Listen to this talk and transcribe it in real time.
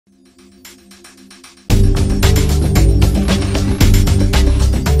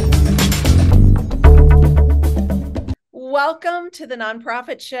welcome to the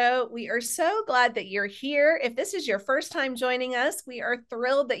Nonprofit Show. We are so glad that you're here. If this is your first time joining us, we are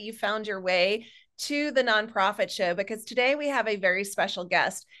thrilled that you found your way to the Nonprofit Show because today we have a very special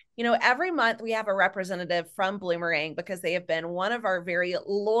guest. You know, every month we have a representative from Bloomerang because they have been one of our very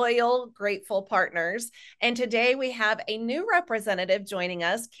loyal, grateful partners. And today we have a new representative joining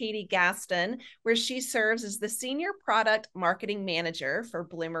us, Katie Gaston, where she serves as the Senior Product Marketing Manager for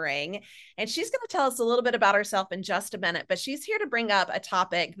Bloomerang. And she's going to tell us a little bit about herself in just a minute, but she's here to bring up a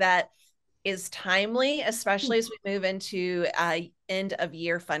topic that is timely, especially as we move into end of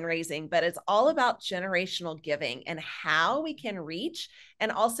year fundraising, but it's all about generational giving and how we can reach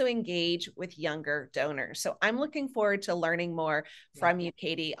and also engage with younger donors. So I'm looking forward to learning more from you,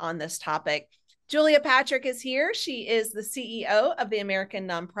 Katie, on this topic. Julia Patrick is here. She is the CEO of the American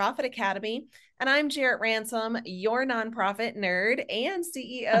Nonprofit Academy. And I'm Jarrett Ransom, your nonprofit nerd and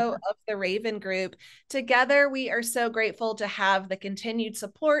CEO of the Raven Group. Together, we are so grateful to have the continued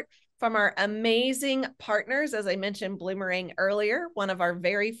support from our amazing partners. As I mentioned, Bloomerang earlier, one of our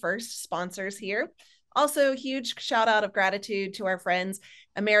very first sponsors here. Also, huge shout out of gratitude to our friends,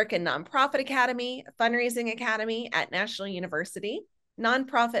 American Nonprofit Academy, Fundraising Academy at National University,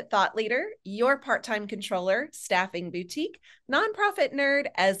 Nonprofit Thought Leader, Your Part-Time Controller, Staffing Boutique, Nonprofit Nerd,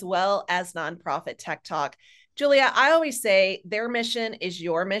 as well as Nonprofit Tech Talk. Julia, I always say their mission is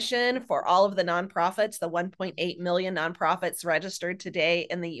your mission for all of the nonprofits, the 1.8 million nonprofits registered today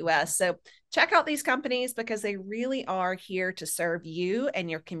in the US. So check out these companies because they really are here to serve you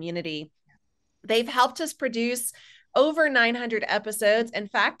and your community. They've helped us produce over 900 episodes. In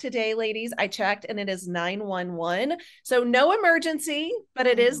fact, today, ladies, I checked and it is 911. So no emergency, but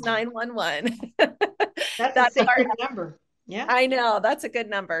it is 911. That's a That's our sacred number. Yeah. I know that's a good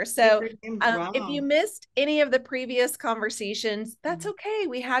number. So Sacred number. if you Wow. missed any of the previous conversations, that's Mhm. okay.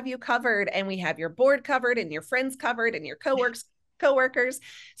 We have you covered and we have your board covered and your friends covered and your coworkers.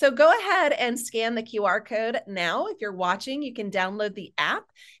 So go ahead and scan the QR code now. If you're watching, you can download the app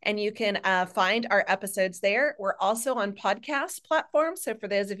and you can find our episodes there. We're also on podcast platforms. So for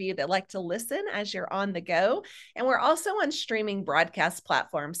those of you that like to listen as you're on the go, and we're also on streaming broadcast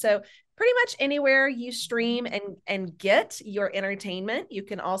platforms. So pretty much anywhere you stream and get your entertainment, you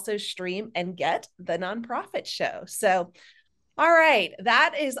can also stream and get the Nonprofit Show. So, all right,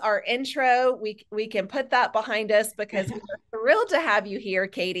 that is our intro. We can put that behind us because we are thrilled to have you here,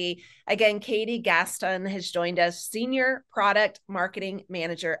 Katie. Again, Katie Gaston has joined us, Senior Product Marketing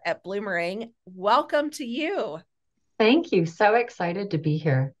Manager at Bloomerang. Welcome to you. Thank you. So excited to be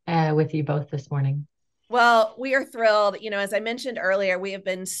here with you both this morning. Well, we are thrilled. You know, as I mentioned earlier, we have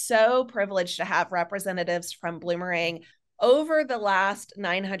been so privileged to have representatives from Bloomerang over the last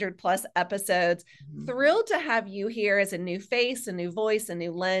 900 plus episodes. Mhm. Thrilled to have you here as a new face, a new voice, a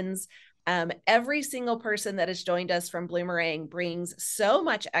new lens. Every single person that has joined us from Bloomerang brings so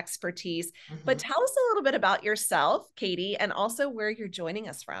much expertise. But Mhm. tell us a little bit about yourself, Katie, and also where you're joining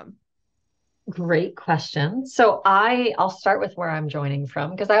us from. Great question. So I'll start with where I'm joining from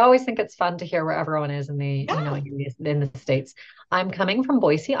because I always think it's fun to hear where everyone is in Yeah. in the States. I'm coming from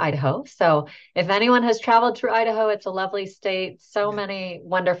Boise, Idaho. So if anyone has traveled through Idaho, it's a lovely state, so Yeah. many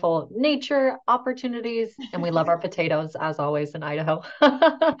wonderful nature opportunities, and we love our potatoes as always in Idaho.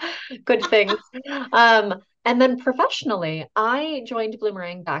 Good things. And then professionally, I joined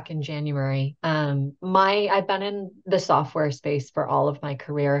Bloomerang back in January. I've been in the software space for all of my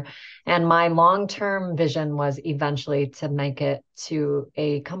career. And my long-term vision was eventually to make it to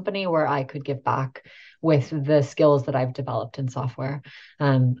a company where I could give back with the skills that I've developed in software.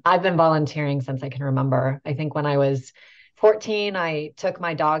 I've been volunteering since I can remember. I think when I was 14, I took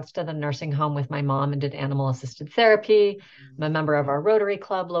my dogs to the nursing home with my mom and did animal assisted therapy. I'm a member of our Rotary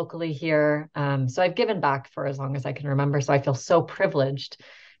Club locally here. So I've given back for as long as I can remember. So I feel so privileged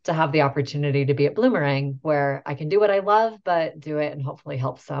to have the opportunity to be at Bloomerang, where I can do what I love, but do it and hopefully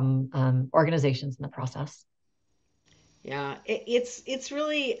help some organizations in the process. Yeah. It's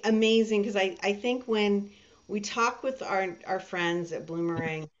really amazing because I think when we talk with our friends at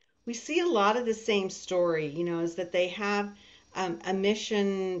Bloomerang, we see a lot of the same story, is that they have a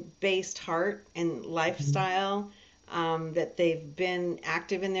mission-based heart and Mhm. lifestyle, that they've been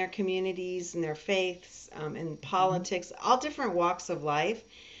active in their communities and their faiths, in politics, all different walks of life.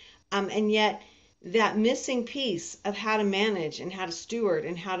 And yet, that missing piece of how to manage and how to steward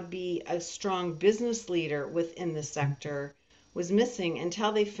and how to be a strong business leader within the sector was missing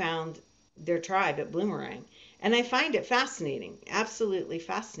until they found their tribe at Bloomerang. And I find it fascinating, absolutely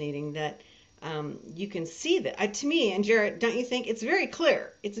fascinating that you can see that. To me, and Jared, don't you think it's very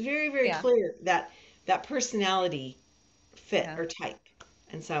clear? It's very, very Yeah, clear that that personality fit yeah, or type.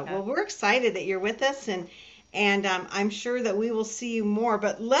 And so, yeah. well, we're excited that you're with us, And I'm sure that we will see you more.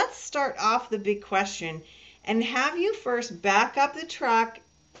 But let's start off the big question and have you first back up the truck,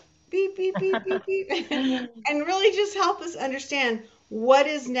 beep, beep, beep, beep, beep, and really just help us understand what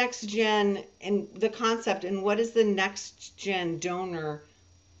is next gen and the concept, and what is the next gen donor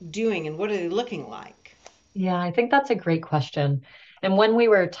doing, and what are they looking like? Yeah, I think that's a great question. And when we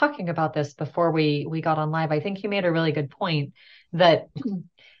were talking about this before we got on live, I think you made a really good point that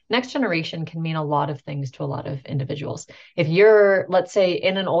next generation can mean a lot of things to a lot of individuals. If you're, let's say,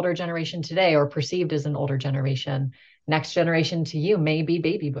 in an older generation today or perceived as an older generation, next generation to you may be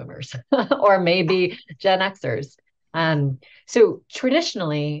baby boomers or maybe Gen Xers. So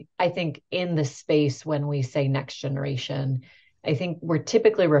traditionally, I think in the space when we say next generation, I think we're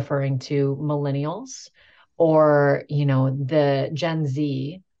typically referring to millennials or, the Gen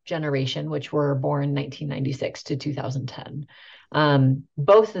Z generation, which were born 1996 to 2010.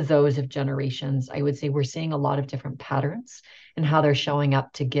 Both of those of generations, I would say we're seeing a lot of different patterns in how they're showing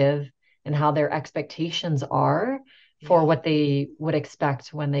up to give and how their expectations are for what they would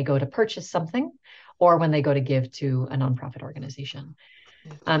expect when they go to purchase something or when they go to give to a nonprofit organization.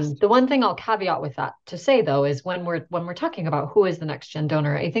 The one thing I'll caveat with that to say though is when we're talking about who is the next gen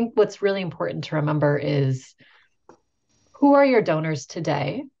donor, I think what's really important to remember is who are your donors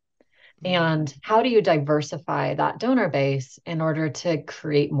today and how do you diversify that donor base in order to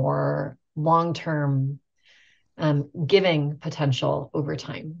create more long-term giving potential over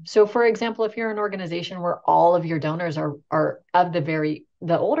time. So for example, if you're an organization where all of your donors are of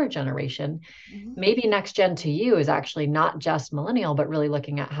the older generation, maybe next gen to you is actually not just millennial, but really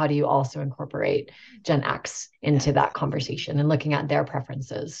looking at how do you also incorporate Gen X into that conversation and looking at their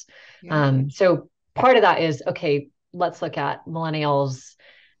preferences. So part of that is, okay, let's look at millennials,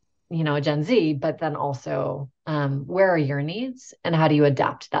 Gen Z, but then also where are your needs and how do you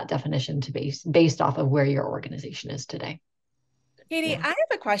adapt that definition to based off of where your organization is today? Katie, I have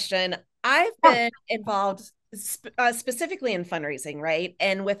a question. I've been involved specifically in fundraising, right?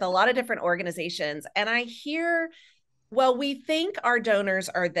 And with a lot of different organizations. And I hear, well, we think our donors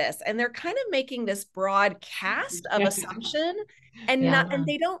are this, and they're kind of making this broad cast of assumption and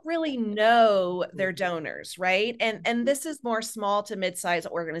they don't really know their donors, right? And this is more small to mid-sized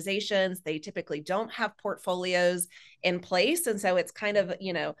organizations. They typically don't have portfolios in place. And so it's kind of,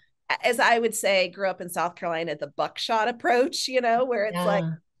 as I would say, grew up in South Carolina, the buckshot approach, where it's like,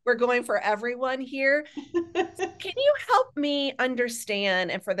 we're going for everyone here. Can you help me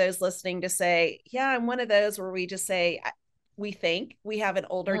understand, and for those listening to say, yeah, I'm one of those where we just say, we think we have an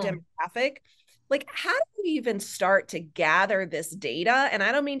older demographic. Like, how do we even start to gather this data? And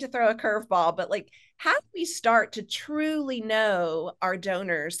I don't mean to throw a curveball, but like, how do we start to truly know our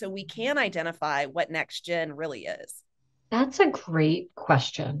donors so we can identify what next gen really is? That's a great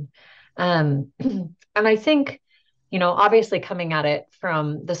question. And I think, obviously coming at it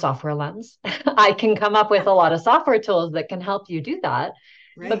from the software lens, I can come up with a lot of software tools that can help you do that.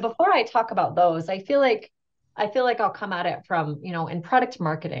 Right. But before I talk about those, I feel like I'll come at it from, in product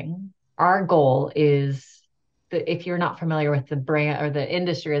marketing, our goal is that if you're not familiar with the brand or the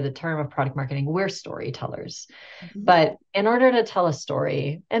industry or the term of product marketing, we're storytellers. But in order to tell a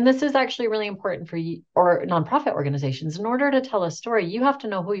story, and this is actually really important for you or nonprofit organizations, in order to tell a story, you have to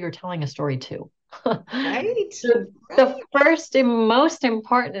know who you're telling a story to. Right. The first and most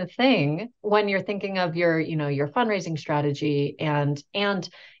important thing when you're thinking of your fundraising strategy and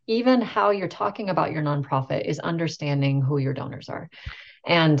even how you're talking about your nonprofit is understanding who your donors are.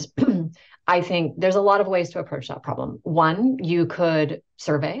 And I think there's a lot of ways to approach that problem. One, you could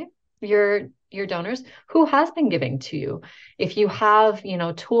survey your donors who has been giving to you. If you have,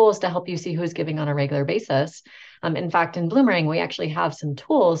 tools to help you see who's giving on a regular basis. In fact, in Bloomerang, we actually have some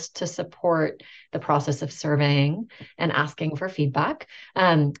tools to support the process of surveying and asking for feedback.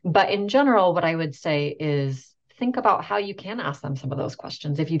 But in general, what I would say is think about how you can ask them some of those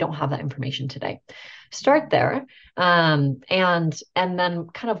questions if you don't have that information today. Start there. And then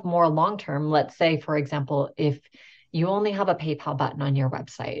kind of more long-term, let's say, for example, if you only have a PayPal button on your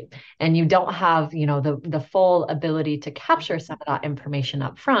website and you don't have, the full ability to capture some of that information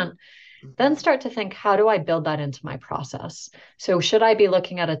up front, then start to think, how do I build that into my process? So should I be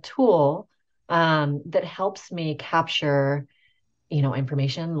looking at a tool that helps me capture,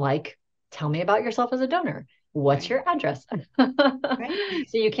 information like, tell me about yourself as a donor. What's your address? So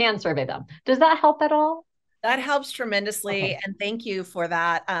you can survey them. Does that help at all? That helps tremendously. Okay. And thank you for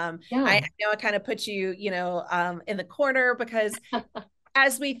that. I know it kind of puts you, in the corner because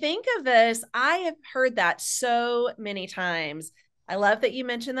as we think of this, I have heard that so many times. I love that you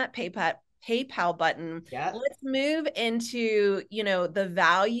mentioned that PayPal button, Yeah. let's move into, the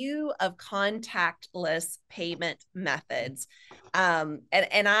value of contactless payment methods. And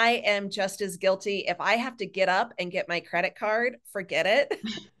I am just as guilty. If I have to get up and get my credit card, forget it.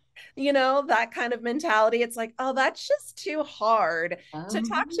 That kind of mentality. It's like, oh, that's just too hard. So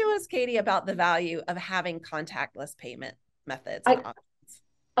talk to us, Katie, about the value of having contactless payment methods and options.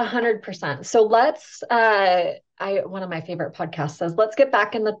 100%. So let's, one of my favorite podcasts says, let's get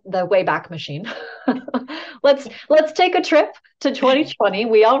back in the Wayback Machine. let's take a trip to 2020.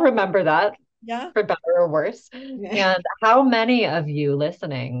 We all remember that. Yeah. For better or worse. Yeah. And how many of you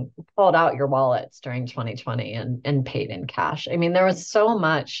listening pulled out your wallets during 2020 and paid in cash? I mean, there was so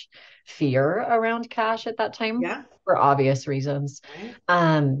much fear around cash at that time for obvious reasons.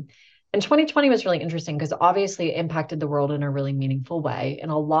 Right. And 2020 was really interesting because obviously it impacted the world in a really meaningful way in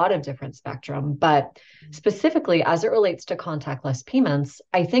a lot of different spectrum. But specifically as it relates to contactless payments,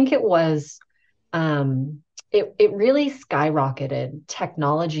 I think it was it really skyrocketed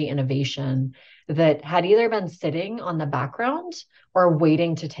technology innovation that had either been sitting on the background or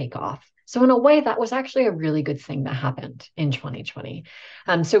waiting to take off. So in a way, that was actually a really good thing that happened in 2020.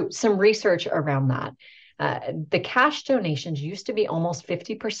 So some research around that. The cash donations used to be almost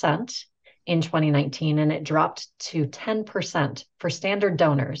 50% in 2019, and it dropped to 10% for standard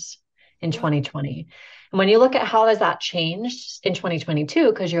donors in 2020. And when you look at how has that changed in 2022,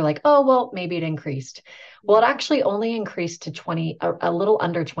 because you're like, oh, well, maybe it increased. Well, it actually only increased to a little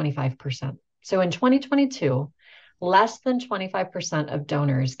under 25%. So in 2022, less than 25% of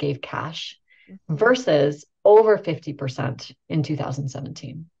donors gave cash versus over 50% in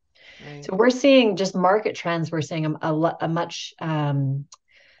 2017. Right. So we're seeing just market trends. We're seeing a much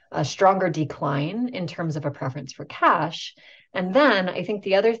a stronger decline in terms of a preference for cash. And then I think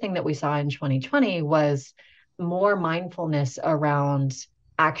the other thing that we saw in 2020 was more mindfulness around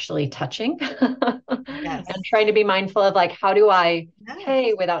actually touching and trying to be mindful of like, how do I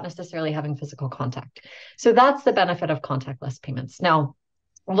pay without necessarily having physical contact? So that's the benefit of contactless payments. Now,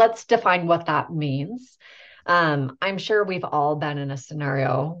 let's define what that means. I'm sure we've all been in a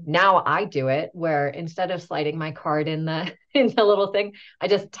scenario. Now I do it where instead of sliding my card in the little thing, I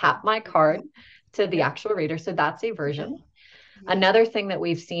just tap my card to the actual reader. So that's a version. Another thing that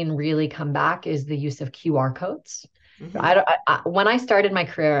we've seen really come back is the use of QR codes. When I started my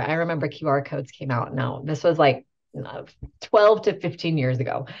career, I remember QR codes came out. Now, this was like 12 to 15 years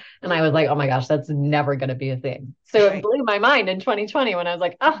ago. And I was like, oh my gosh, that's never going to be a thing. So it blew my mind in 2020 when I was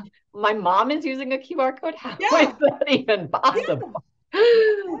like, oh, my mom is using a QR code. How is that even possible?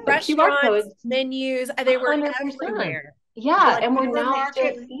 Restaurants, QR codes, menus, they were 100%. Everywhere. Yeah, and we're now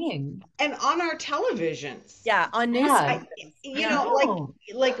still seeing. And on our televisions. Yeah, on news.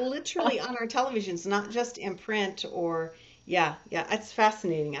 Like literally on our televisions, not just in print or, it's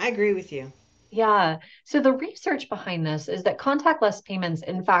fascinating. I agree with you. Yeah. So the research behind this is that contactless payments,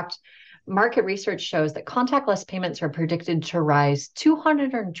 in fact, market research shows that contactless payments are predicted to rise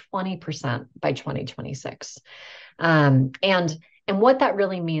 220% by 2026. And what that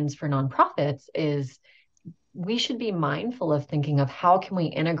really means for nonprofits is we should be mindful of thinking of how can we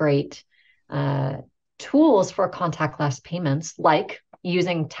integrate tools for contactless payments, like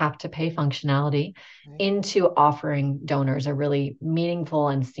using tap to pay functionality into offering donors a really meaningful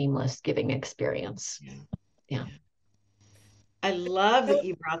and seamless giving experience. Yeah. I love that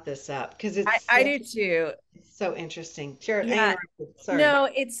you brought this up because I do too. It's so interesting. Sure. Yeah. No,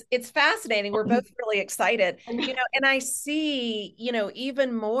 it's fascinating. We're both really excited, and I see,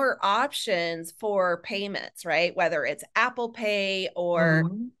 even more options for payments, right? Whether it's Apple Pay or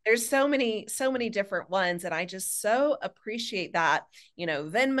there's so many different ones. And I just so appreciate that,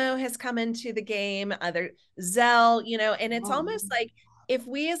 Venmo has come into the game, other Zelle, and it's almost like, if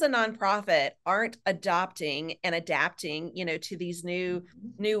we as a nonprofit aren't adopting and adapting, to these new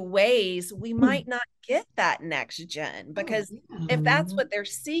ways, we might not get that next gen, because if that's what they're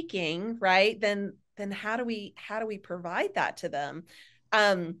seeking, right, then how do we provide that to them?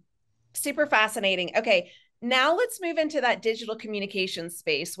 Super fascinating. Okay. Now let's move into that digital communication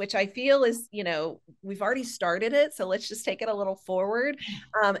space, which I feel is, we've already started it. So let's just take it a little forward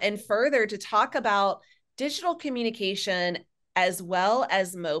and further to talk about digital communication as well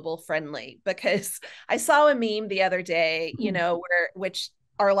as mobile friendly, because I saw a meme the other day, which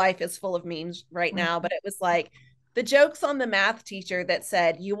our life is full of memes right now, but it was like the jokes on the math teacher that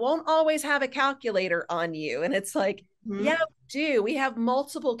said, you won't always have a calculator on you. And it's like, yeah, we do. We have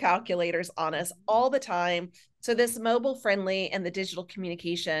multiple calculators on us all the time. So this mobile friendly and the digital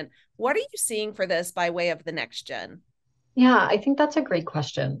communication, what are you seeing for this by way of the next gen? Yeah, I think that's a great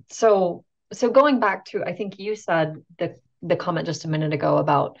question. So going back to, I think you said the comment just a minute ago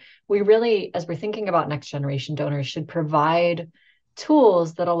about we really, as we're thinking about next generation donors, should provide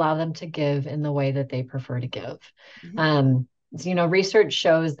tools that allow them to give in the way that they prefer to give. Research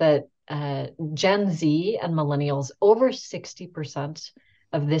shows that Gen Z and millennials, over 60%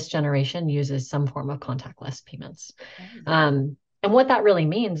 of this generation uses some form of contactless payments. And what that really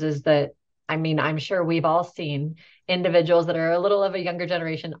means is that, I mean, I'm sure we've all seen individuals that are a little of a younger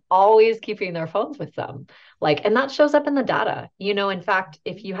generation always keeping their phones with them. And that shows up in the data. In fact,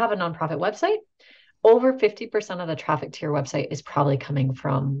 if you have a nonprofit website, over 50% of the traffic to your website is probably coming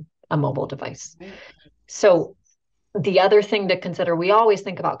from a mobile device. So the other thing to consider, we always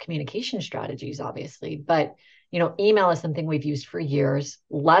think about communication strategies, obviously, but email is something we've used for years.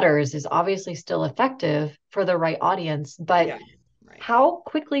 Letters is obviously still effective for the right audience, but how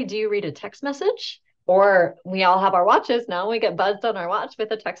quickly do you read a text message? Or we all have our watches now, we get buzzed on our watch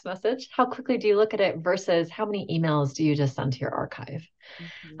with a text message. How quickly do you look at it versus how many emails do you just send to your archive?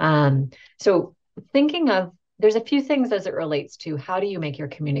 So thinking of, there's a few things as it relates to how do you make your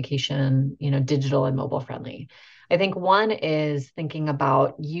communication, digital and mobile friendly. I think one is thinking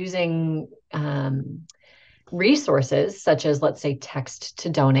about using resources such as, let's say, text to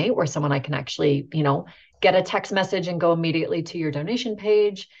donate, where I can actually, get a text message and go immediately to your donation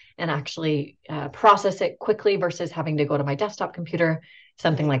page and actually process it quickly versus having to go to my desktop computer,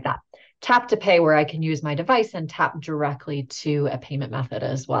 something like that. Tap to pay, where I can use my device and tap directly to a payment method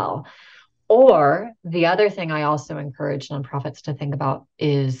as well. Or the other thing I also encourage nonprofits to think about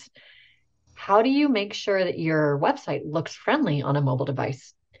is, how do you make sure that your website looks friendly on a mobile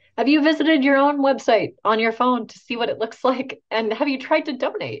device? Have you visited your own website on your phone to see what it looks like? And have you tried to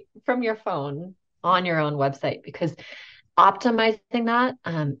donate from your phone on your own website? Because optimizing that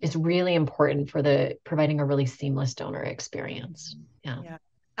is really important for providing a really seamless donor experience. Yeah.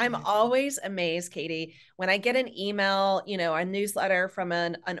 I'm always amazed, Katie, when I get an email, a newsletter from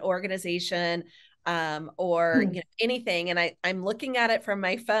an organization or anything, and I'm looking at it from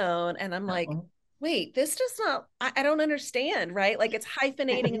my phone and I'm like, wait, this does not, I don't understand, right? It's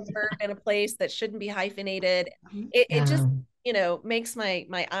hyphenating a word in a place that shouldn't be hyphenated. It just, makes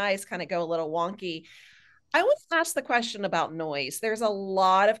my eyes kind of go a little wonky. I want to ask the question about noise. There's a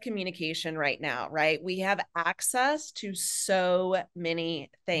lot of communication right now, right? We have access to so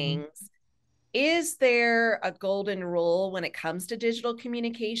many things. Is there a golden rule when it comes to digital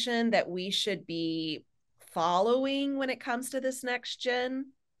communication that we should be following when it comes to this next gen?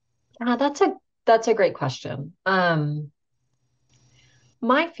 That's a great question. My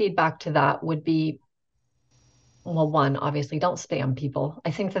feedback to that would be, well, one, obviously don't spam people. I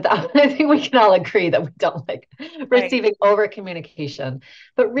think I think we can all agree that we don't like receiving over communication.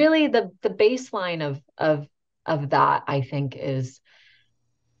 But really the baseline of that, I think, is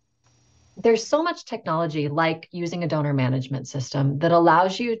there's so much technology, like using a donor management system, that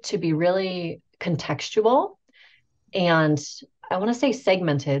allows you to be really contextual and, I want to say,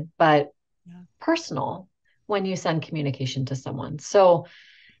 segmented, but personal when you send communication to someone. So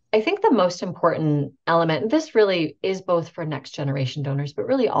I think the most important element, and this really is both for next generation donors, but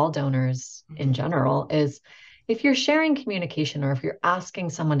really all donors in general, is if you're sharing communication or if you're asking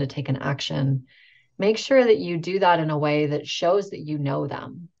someone to take an action, make sure that you do that in a way that shows that you know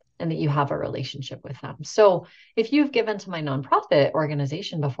them and that you have a relationship with them. So if you've given to my nonprofit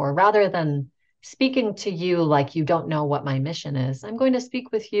organization before, rather than speaking to you like you don't know what my mission is, I'm going to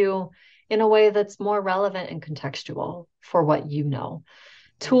speak with you in a way that's more relevant and contextual for what you know.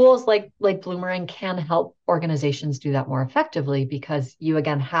 Tools like Bloomerang can help organizations do that more effectively, because you,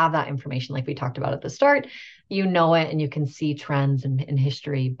 again, have that information like we talked about at the start. You know it and you can see trends in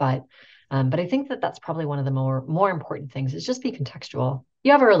history. But I think that's probably one of the more important things, is just be contextual.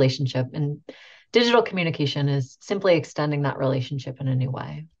 You have a relationship, and digital communication is simply extending that relationship in a new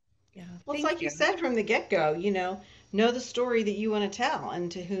way. Yeah. Well, it's like you said from the get-go, know the story that you want to tell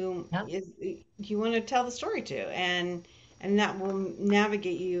and to whom you want to tell the story to. And that will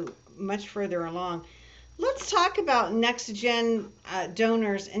navigate you much further along. Let's talk about next gen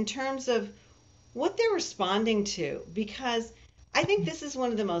donors in terms of what they're responding to, because I think this is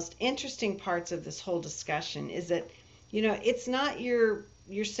one of the most interesting parts of this whole discussion, is that, it's not your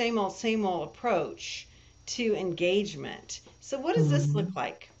same old approach to engagement. So what does this look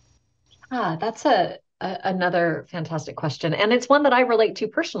like? That's another fantastic question. And it's one that I relate to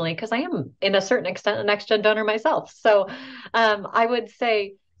personally, because I am, in a certain extent, a next gen donor myself. So I would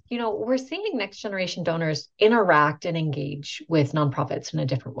say, we're seeing next generation donors interact and engage with nonprofits in a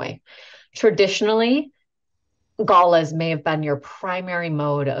different way. Traditionally, galas may have been your primary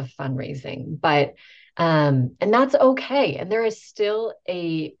mode of fundraising, but and that's okay. And there is still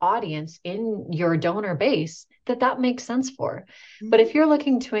a audience in your donor base that makes sense for. But Mhm. if you're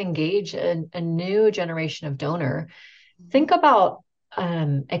looking to engage a new generation of donor, Mhm. think about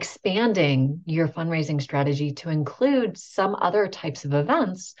expanding your fundraising strategy to include some other types of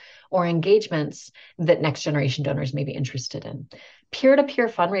events or engagements that next generation donors may be interested in. Peer-to-peer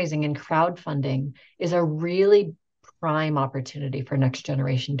fundraising and crowdfunding is a really prime opportunity for next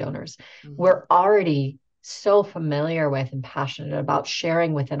generation donors. Mhm. We're already so familiar with and passionate about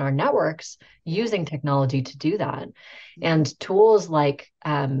sharing within our networks Yes. using technology to do that. Mhm. And tools like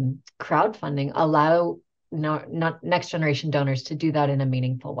crowdfunding allow not next generation donors to do that in a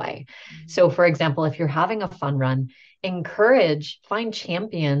meaningful way. Mhm. So, for example, if you're having a fun run, find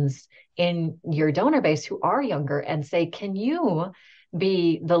champions in your donor base who are younger and say, can you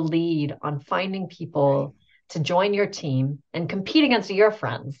be the lead on finding Right. people to join your team and compete against your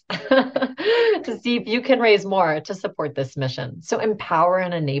friends Right. to Right. see if you can raise more to support this mission? So, empower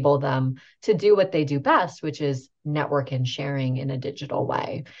and enable them to do what they do best, which is network and sharing in a digital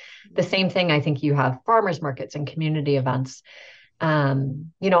way. The Mhm. same thing, I think you have farmers markets and community events.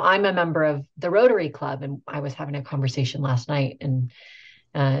 I'm a member of the Rotary Club, and I was having a conversation last night, and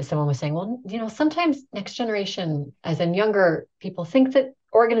someone was saying, well, sometimes next generation, as in younger people, think that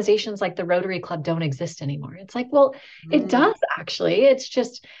organizations like the Rotary Club don't exist anymore. It's like, well, it Mm. does actually. It's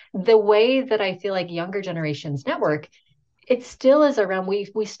just the way that I feel like younger generations network, it still is around.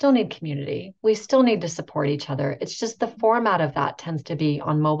 We still need community. We still need to support each other. It's just the format of that tends to be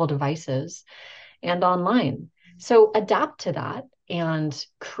on mobile devices and online. So adapt to that and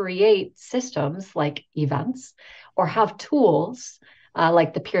create systems like events or have tools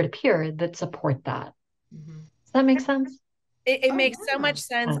like the peer-to-peer that support that. Mhm. Does that make sense? It Oh makes so much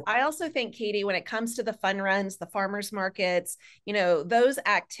yeah. sense. I also think, Katie, when it comes to the fun runs, the farmers markets, those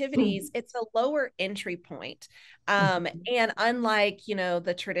activities, it's a lower entry point. Mhm. And unlike,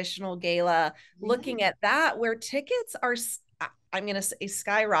 the traditional gala, Yeah. looking at that where tickets are, I'm going to say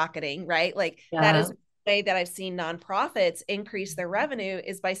skyrocketing, right? Like that is Yeah. the way that I've seen nonprofits increase their revenue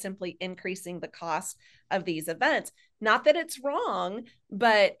is by simply increasing the cost of these events. Not that it's wrong,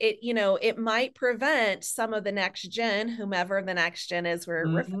 but it might prevent some of the next gen, whomever the next gen is we're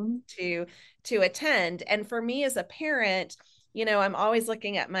referring Mhm. to attend. And for me as a parent, I'm always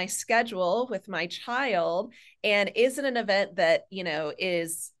looking at my schedule with my child, and is it an event that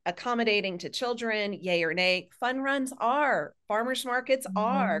is accommodating to children, yay or nay? Fun runs are, farmers markets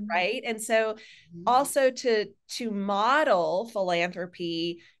are, Mhm. right? And so Mhm. also to model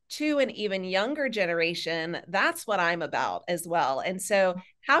philanthropy to an even younger generation, that's what I'm about as well. And so,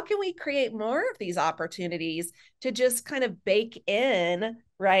 how can we create more of these opportunities to just kind of bake in,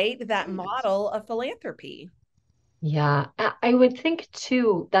 right, that Right. model of philanthropy? Yeah, I would think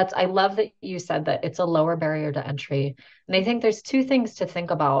too, I love that you said that it's a lower barrier to entry. And I think there's two things to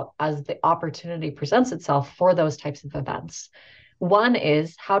think about as the opportunity presents itself for those types of events. One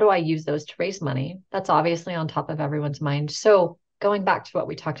is, how do I use those to raise money? That's obviously on top of everyone's mind. So going back to what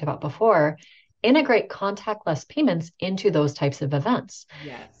we talked about before, integrate contactless payments into those types of events.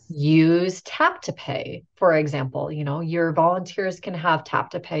 Yes. Use tap to pay, for example. Your volunteers can have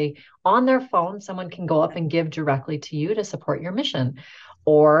tap to pay on their phone. Someone can go up and give directly to you to support your mission.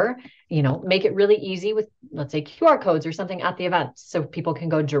 Or, make it really easy with, let's say, QR codes or something at the event so people can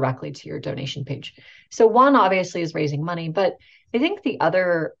go directly to your donation page. So, one obviously is raising money, but I think the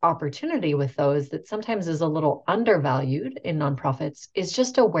other opportunity with those that sometimes is a little undervalued in nonprofits is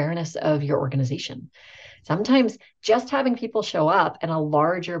just awareness of your organization. Sometimes just having people show up and a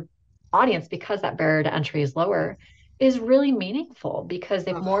larger audience, because that barrier to entry is lower, is really meaningful because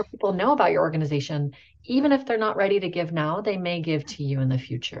if Oh, more people know about your organization, even if they're not ready to give now, they may give to you in the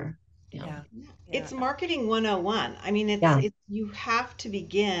future. Yeah. Yeah. yeah. Yeah. It's marketing 101. I mean, it's Yeah. it's you have to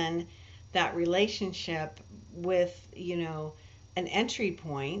begin that relationship with, an entry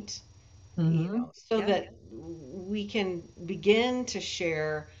point, Hmm. so Yeah. that we can begin to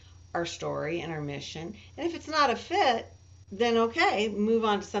share our story and our mission. And if it's not a fit, then okay, move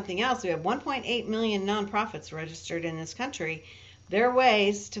on to something else. We have 1.8 million nonprofits registered in this country. There are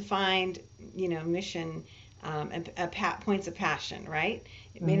ways to find, mission and points of passion, right?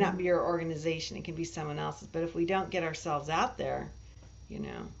 It may not Hmm. be your organization, it can be someone else's. But if we don't get ourselves out there,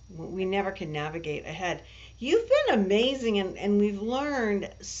 we never can navigate ahead. You've been amazing, and we've learned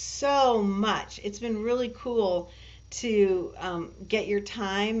so much. It's been really cool to get your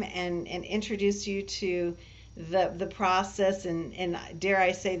time and introduce you to the process and dare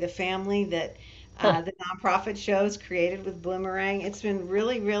I say the family that the nonprofit shows created with Bloomerang. It's been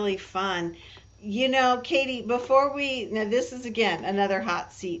really, really fun. Katie, before now this is again another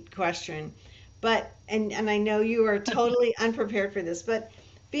hot seat question, but and I know you are totally unprepared for this, but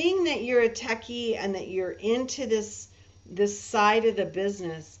being that you're a techie and that you're into this side of the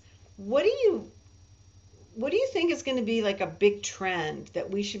business, what do you think is going to be like a big trend that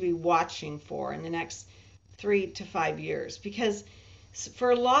we should be watching for in the next 3 to 5 years? Because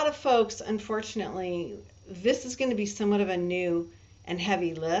for a lot of folks, unfortunately, this is going to be somewhat of a new and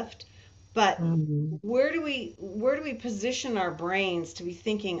heavy lift. But Mhm. where do we position our brains to be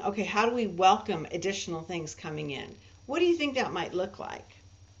thinking, okay, how do we welcome additional things coming in? What do you think that might look like?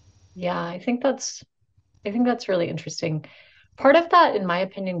 Yeah, I think that's really interesting. Part of that, in my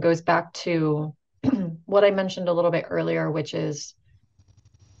opinion, goes back to what I mentioned a little bit earlier, which is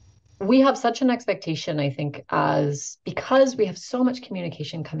we have such an expectation, I think, as because we have so much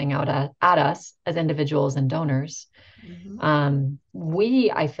communication coming out at us as individuals and donors. Hmm.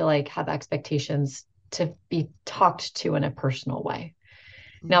 I feel like, have expectations to be talked to in a personal way.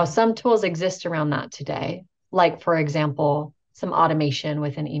 Now, Hmm. some tools exist around that today, like, for example, some automation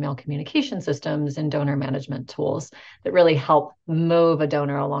within email communication systems and donor management tools that really help move a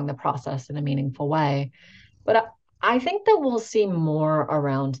donor along the process in a meaningful way. But I think that we'll see more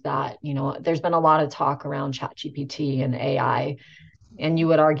around that. There's been a lot of talk around ChatGPT and AI, and you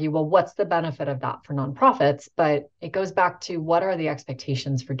would argue, well, what's the benefit of that for nonprofits? But it goes back to what are the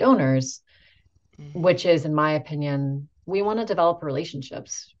expectations for donors, which is, in my opinion, we want to develop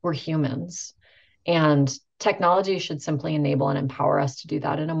relationships. We're humans. And technology should simply enable and empower us to do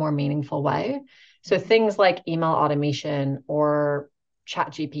that in a more meaningful way. So things like email automation or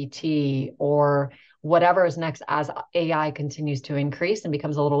chat GPT or whatever is next as AI continues to increase and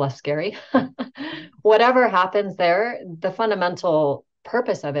becomes a little less scary, whatever happens there, the fundamental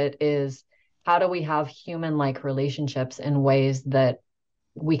purpose of it is how do we have human-like relationships in ways that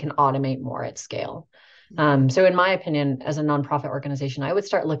we can automate more at scale. So in my opinion, as a nonprofit organization, I would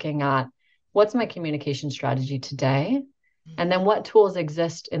start looking at what's my communication strategy today? And then what tools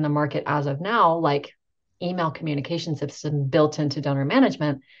exist in the market as of now, like email communication system built into donor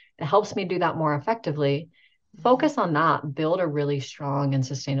management. It helps me do that more effectively. Focus on that, build a really strong and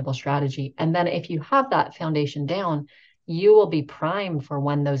sustainable strategy. And then if you have that foundation down, you will be primed for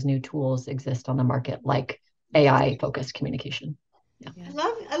when those new tools exist on the market, like AI focused communication. Yeah.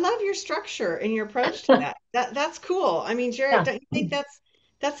 Yeah. I love your structure and your approach to that. That's cool. I mean, Jared, Yeah. don't you think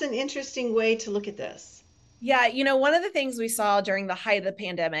that's an interesting way to look at this? Yeah, one of the things we saw during the height of the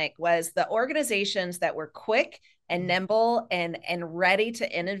pandemic was the organizations that were quick and nimble and ready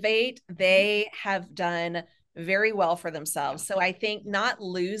to innovate, they have done very well for themselves. So I think not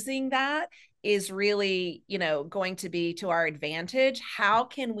losing that is really, going to be to our advantage. How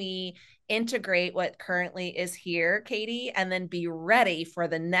can we integrate what currently is here, Katie, and then be ready for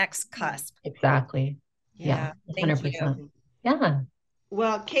the next cusp? Exactly. Yeah, Yeah, thank you. 100%. Yeah.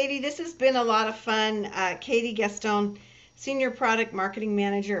 Well, Katie, this has been a lot of fun. Katie Gaston, Senior Product Marketing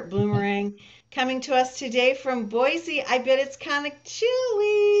Manager at Bloomerang, coming to us today from Boise. I bet it's kind of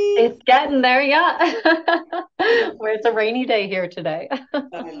chilly. It's getting there, yeah. Where it's a rainy day here today.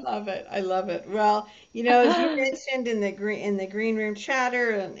 I love it. I love it. Well, as you mentioned in the green room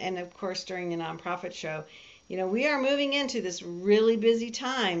chatter, and of course during the nonprofit show, we are moving into this really busy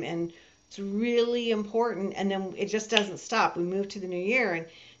time, and it's really important. And then it just doesn't stop. We move to the new year, and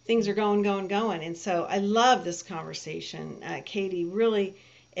things are going, going, going. And so I love this conversation, Katie. Really,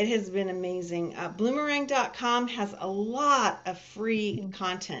 it has been amazing. Bloomerang.com has a lot of free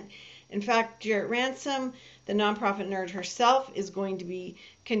content. In fact, Jarrett Ransom, the nonprofit nerd herself, is going to be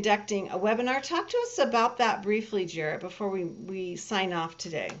conducting a webinar. Talk to us about that briefly, Jarrett, before we sign off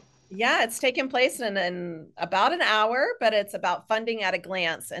today. Yeah, it's taking place in about an hour, but it's about funding at a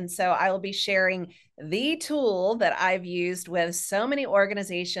glance. And so I will be sharing the tool that I've used with so many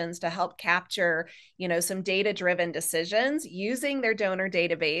organizations to help capture, some data-driven decisions using their donor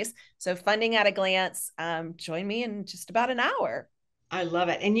database. So funding at a glance, join me in just about an hour. I love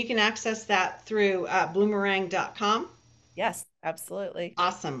it. And you can access that through bloomerang.com. Yes, absolutely.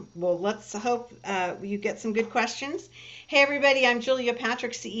 Awesome. Well, let's hope you get some good questions. Hey, everybody, I'm Julia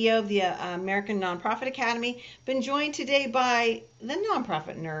Patrick, CEO of the American Nonprofit Academy. Been joined today by the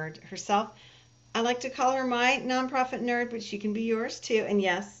nonprofit nerd herself. I like to call her my nonprofit nerd, but she can be yours too. And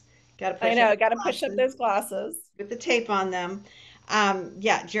yes, got to I push up know, the got to push up glasses those glasses. with the tape on them.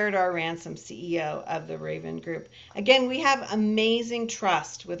 Yeah, Jared R. Ransom, CEO of the Raven Group. Again, we have amazing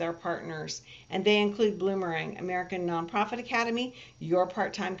trust with our partners, and they include Bloomerang, American Nonprofit Academy, Your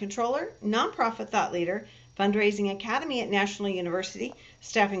Part-Time Controller, Nonprofit Thought Leader, Fundraising Academy at National University,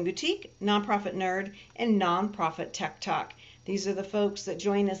 Staffing Boutique, Nonprofit Nerd, and Nonprofit Tech Talk. These are the folks that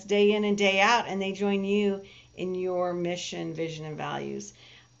join us day in and day out, and they join you in your mission, vision, and values.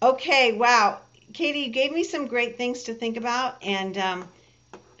 Okay, wow. Katie, you gave me some great things to think about, and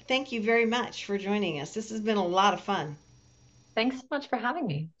Thank you very much for joining us. This has been a lot of fun. Thanks so much for having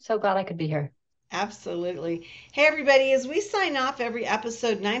me. So glad I could be here. Absolutely. Hey, everybody, as we sign off every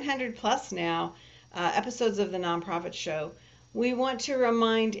episode, 900 plus now, episodes of the Nonprofit Show, we want to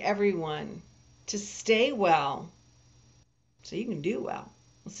remind everyone to stay well so you can do well.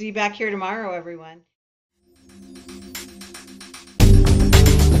 We'll see you back here tomorrow, everyone.